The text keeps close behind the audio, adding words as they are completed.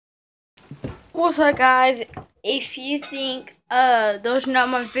What's up, guys? If you think those are not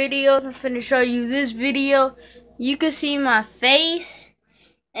my videos, I'm finna show you this video. You can see my face,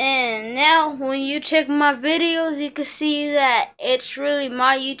 and now when you check my videos, you can see that it's really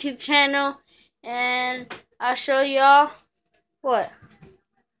my YouTube channel. And I'll show y'all what,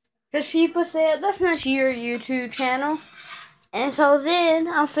 because people say that's not your YouTube channel, and so then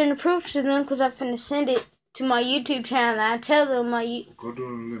I'm finna prove to them because I'm finna send it to my YouTube channel. And I tell them Go do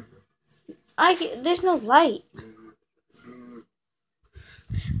the liquor. there's no light.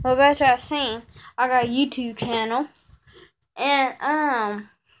 Well, back to what I was saying, I got a YouTube channel, and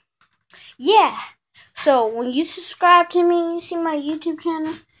yeah. So when you subscribe to me, you see my YouTube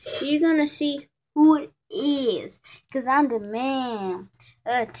channel, you're gonna see who it is, cause I'm the man.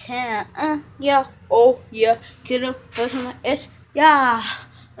 Yeah, oh yeah, get him, first my S, yeah,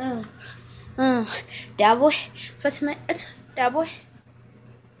 that boy, first my S, that boy,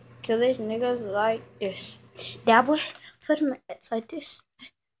 kill these niggas like this, that boy, first my S like this.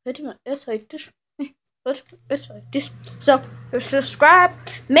 It's like this. It's like this. So, subscribe.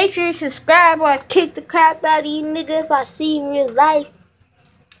 Make sure you subscribe or I kick the crap out of you, nigga, if I see you in real life.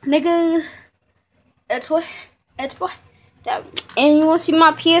 Nigga. That's what. And you want to see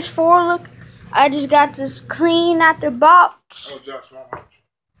my PS4 look? I just got this clean out the box. Oh, Josh,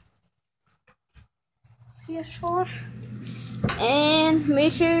 PS4. And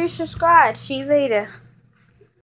make sure you subscribe. See you later.